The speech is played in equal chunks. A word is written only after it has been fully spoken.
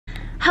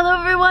Hello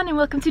everyone and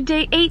welcome to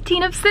day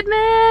 18 of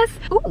Sydmas.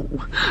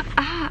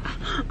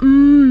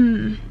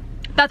 Ooh,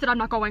 that's it, I'm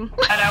not going.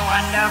 What a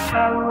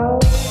wonderful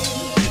world.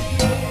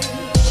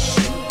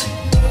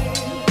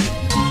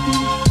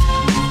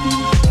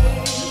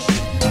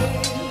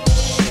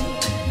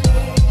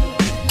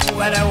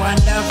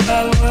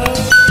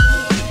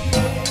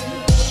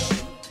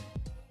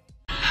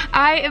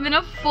 I am in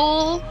a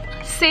full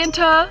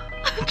Santa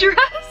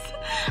dress.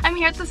 I'm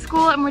here at the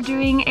school and we're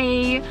doing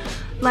a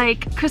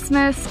like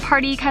Christmas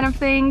party kind of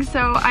thing,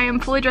 so I am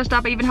fully dressed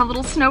up. I even have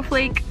little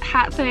snowflake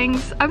hat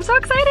things. I'm so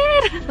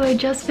excited! So I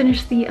just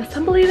finished the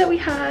assembly that we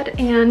had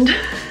and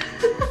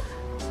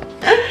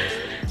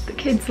the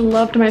kids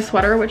loved my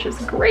sweater, which is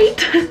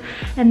great.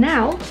 And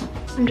now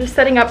I'm just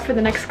setting up for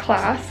the next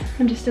class.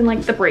 I'm just in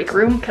like the break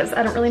room because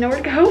I don't really know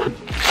where to go.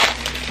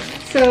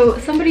 So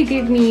somebody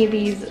gave me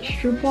these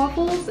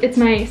stroopwafels. It's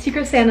my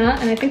Secret Santa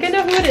and I think I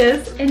know who it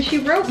is. And she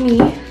wrote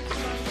me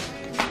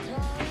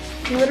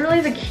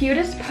literally the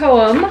cutest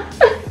poem.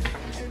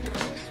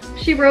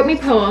 She wrote me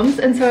poems,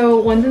 and so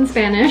one's in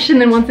Spanish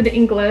and then one's in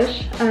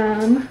English.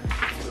 And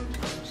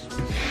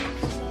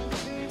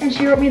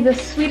she wrote me the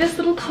sweetest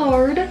little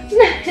card.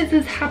 It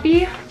says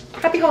happy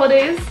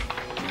holidays.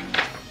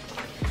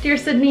 Dear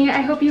Sydney, I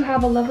hope you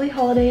have a lovely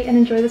holiday and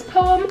enjoy this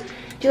poem.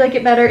 Do you like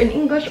it better in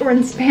English or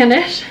in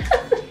Spanish?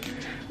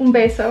 Un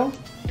beso,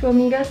 tu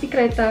amiga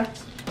secreta.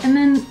 And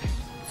then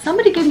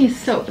somebody gave me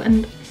soap,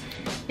 and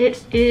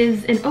it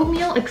is an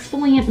oatmeal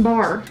exfoliant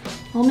bar,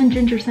 almond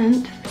ginger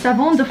scent,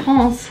 Savon de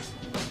France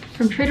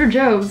from Trader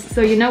Joe's,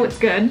 so you know it's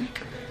good.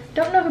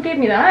 Don't know who gave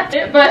me that,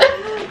 but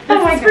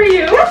this is for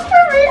you. That's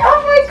for me.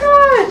 Oh my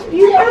gosh,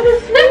 you are the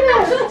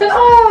sweetest.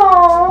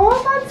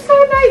 Oh, that's so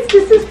nice.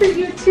 This is for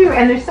you too,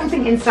 and there's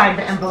something inside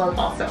the envelope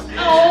also.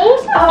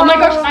 Oh my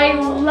gosh, I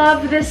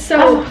love this soap.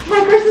 Oh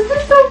my gosh, this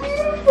is so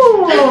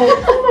beautiful.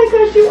 Oh my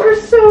gosh, you are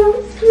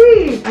so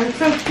sweet. I'm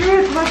so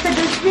curious what could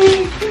this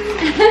be.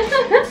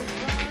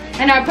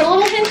 I know I put a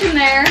little hint in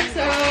there,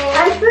 so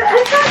I don't know,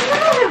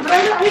 but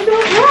I don't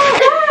know.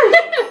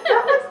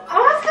 That was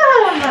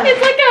awesome.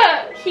 It's like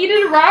a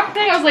heated wrap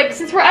thing. I was like,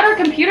 since we're at our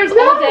computers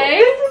all day.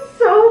 This is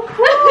so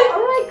cool.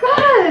 Oh my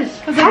gosh.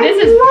 I was like, this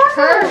is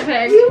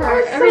perfect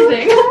for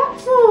everything. So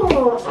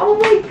thoughtful. Oh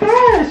my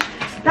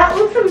gosh. That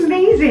looks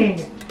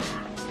amazing.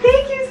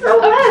 Thank you so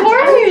much. Of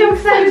course. I'm so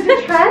excited to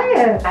try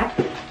it.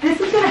 This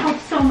is going to help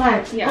so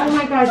much. Yeah. Oh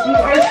my gosh, you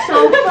are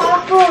so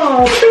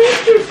thoughtful.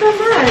 Thank you so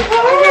much.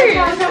 Oh my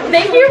gosh, that was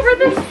Thank so you for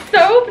the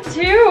soap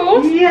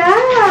too.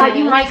 Yeah.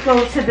 You might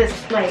go to this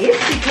place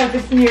because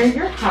it's near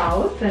your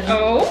house. And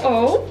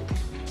Oh.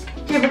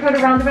 do you ever go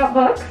to Roundabout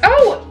Books?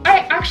 Oh,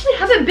 I actually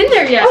haven't been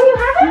there yet. Oh, you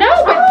haven't?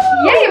 No, but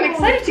Oh, yay, I'm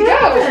excited to go.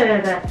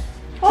 good.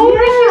 Oh,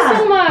 thank you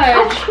so much.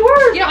 Of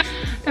course. You know,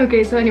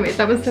 okay, so anyways,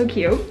 that was so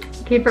cute.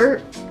 Gave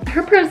her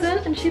her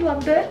present and she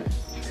loved it.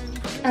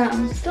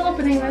 Still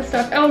opening this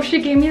stuff. Oh, she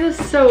gave me this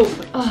soap.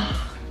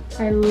 Oh,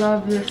 I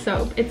love this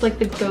soap. It's like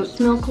the goat's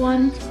milk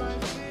one.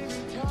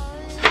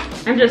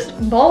 I'm just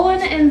balling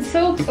in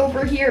soap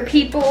over here,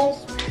 people.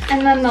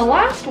 And then the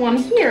last one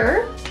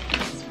here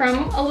is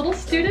from a little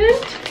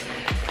student.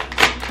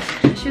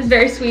 She was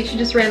very sweet. She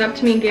just ran up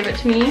to me and gave it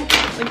to me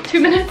like 2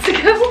 minutes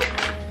ago.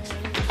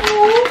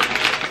 Oh.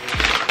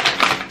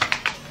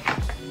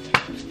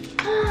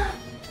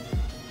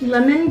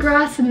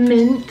 Lemongrass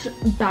mint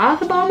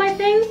bath bomb, I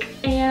think,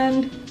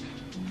 and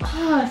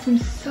some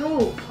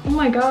soap. Oh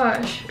my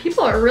gosh,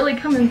 people are really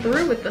coming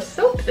through with the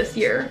soap this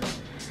year.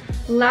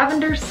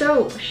 Lavender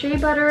soap, shea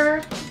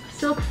butter,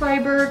 silk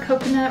fiber,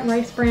 coconut,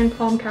 rice bran,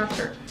 palm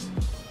castor.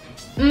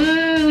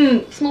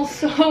 Smells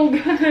so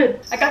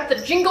good. I got the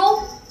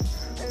jingle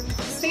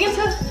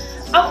Santa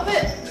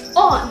outfit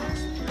on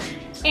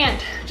and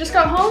just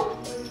got home.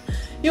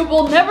 You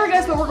will never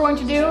guess what we're going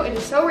to do. It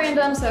is so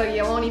random, so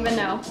you won't even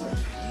know.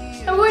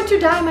 I'm going to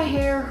dye my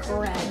hair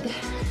red.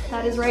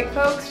 That is right,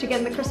 folks, to get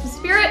in the Christmas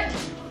spirit.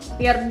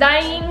 We are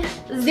dyeing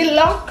the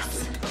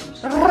locks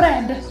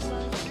red.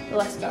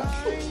 Let's go.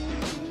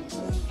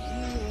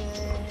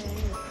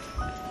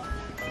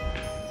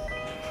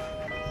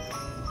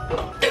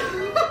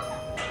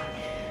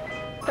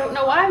 Don't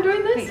know why I'm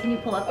doing this. Wait, can you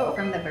pull up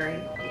from the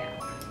very,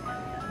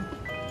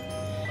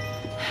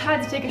 I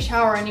had to take a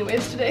shower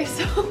anyways today,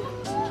 so.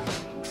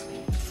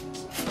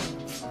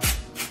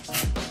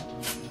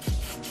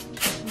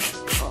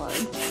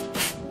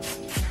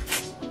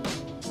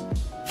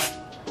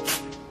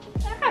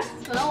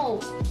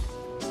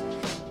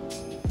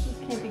 This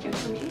can't be good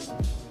for me.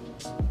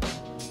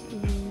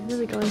 You're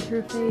really going through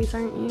a phase,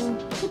 aren't you? I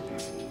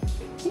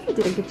think I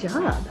did a good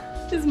job.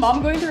 Is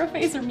mom going through a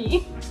phase or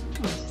me?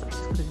 I just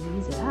want to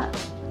use it up.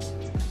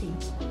 It's pretty.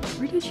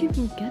 Where did you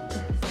even get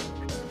this?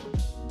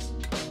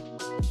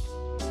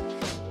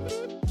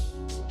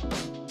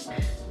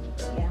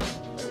 Yeah. I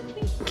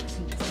think it's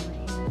in my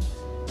hand.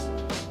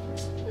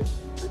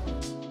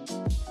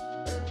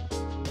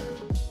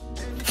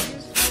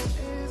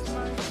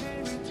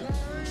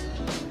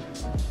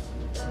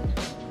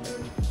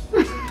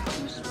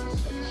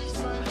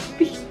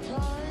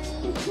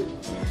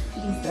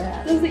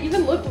 Does it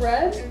even look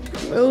red?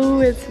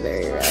 Oh, it's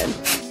very red.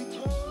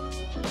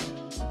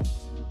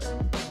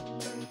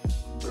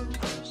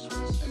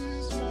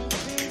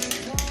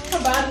 How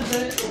bad is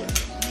it?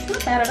 It's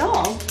not bad at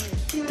all.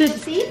 Do you want to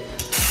see?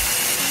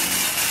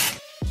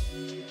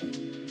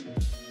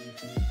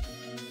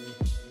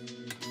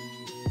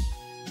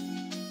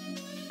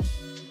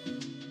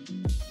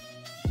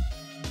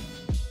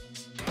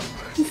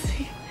 Let's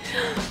see.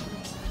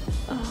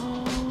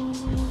 Oh.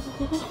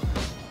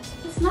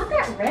 It's not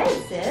that red,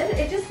 Sid.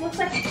 It just looks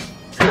like...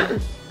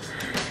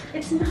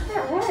 It's not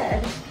that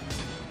red.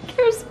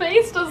 Your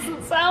space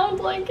doesn't sound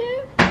like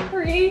it.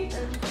 3,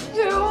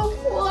 2,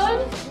 1.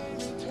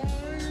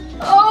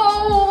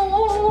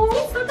 Oh!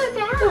 It's not that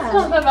bad. It's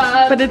not that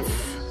bad. But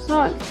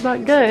it's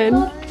not good.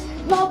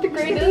 Not the It could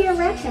greatest. be a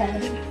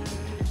redhead.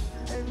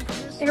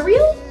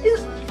 Ariel?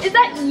 Is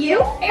that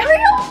you,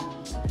 Ariel?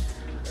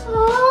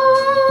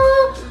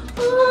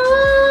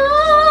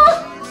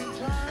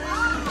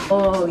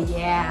 Oh,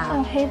 yeah.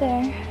 Oh, hey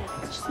there.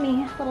 It's just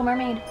me, Little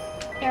Mermaid.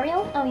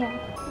 Ariel? Oh, yeah.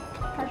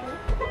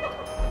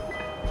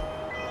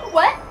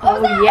 What? What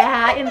was that?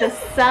 Yeah, in the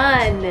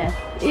sun.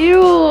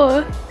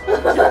 Ew.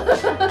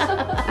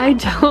 I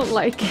don't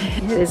like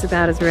it. It is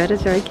about as red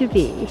as red could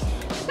be.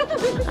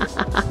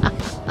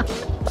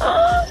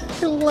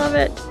 I love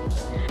it.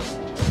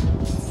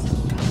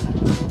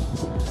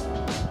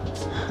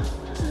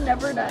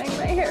 Never dyeing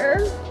my hair.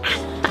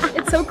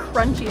 It's so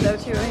crunchy though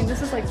too. I mean,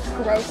 this is like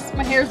gross.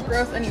 My hair's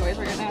gross anyways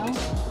right now.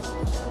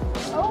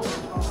 Oh,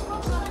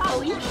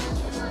 Ollie.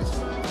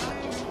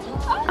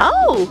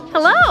 Oh,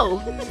 hello.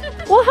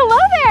 Well, hello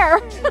there.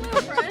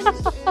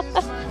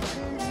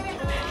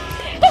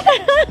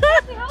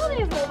 Happy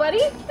holidays, little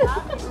buddy.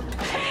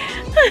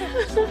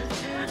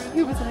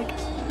 He was like,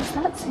 is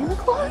that Santa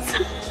Claus?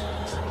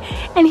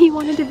 And he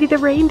wanted to be the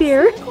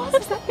reindeer.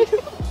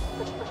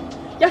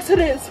 Yes, it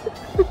is.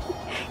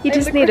 You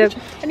just need a...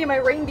 I need my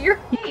reindeer.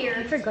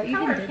 I forgot you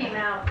didn't do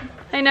that.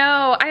 I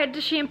know. I had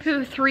to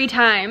shampoo 3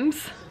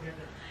 times.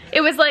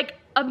 It was like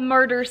a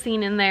murder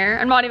scene in there.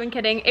 I'm not even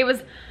kidding. It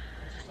was,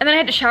 and then I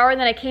had to shower, and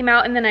then I came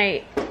out, and then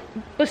I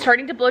was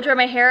starting to blow dry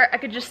my hair. I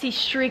could just see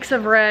streaks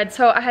of red,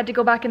 so I had to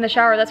go back in the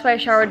shower. That's why I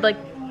showered like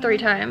 3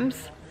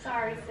 times.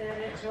 Sorry,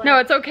 Sid. No,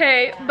 it's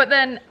okay. But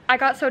then I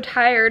got so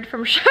tired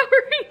from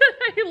showering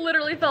that I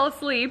literally fell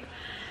asleep.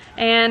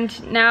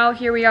 And now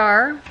here we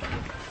are.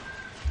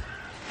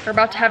 We're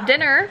about to have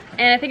dinner,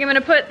 and I think I'm gonna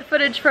put the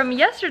footage from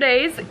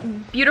yesterday's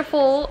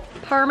beautiful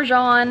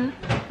Parmesan,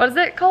 what is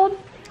it called?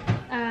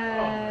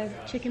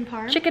 Chicken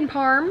parm. Chicken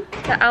parm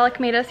that Alec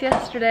made us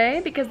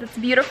yesterday because it's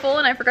beautiful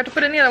and I forgot to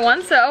put in the other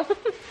one, so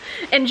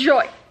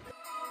enjoy.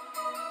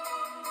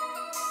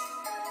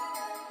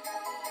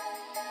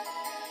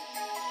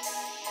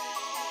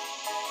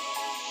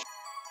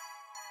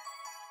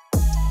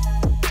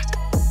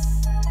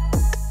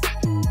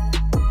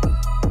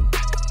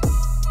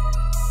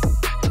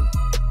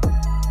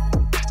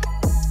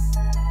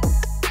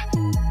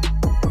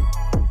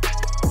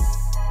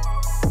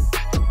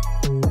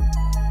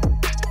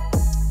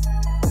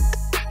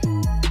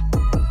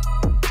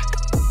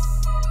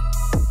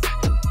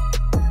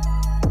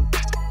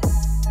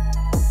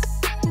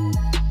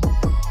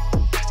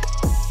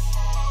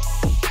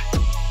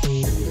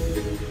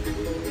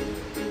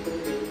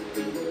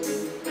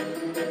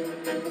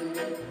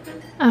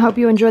 I hope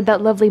you enjoyed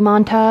that lovely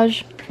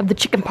montage of the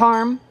chicken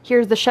parm.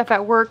 Here's the chef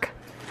at work.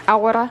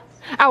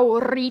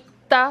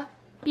 Ahorita,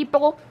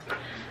 people.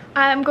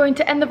 I'm going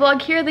to end the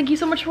vlog here. Thank you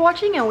so much for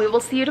watching, and we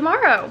will see you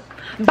tomorrow.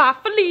 Bye,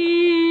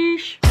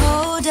 Felice.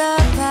 Hold up,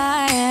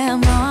 I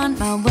am on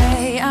my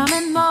way. I'm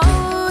in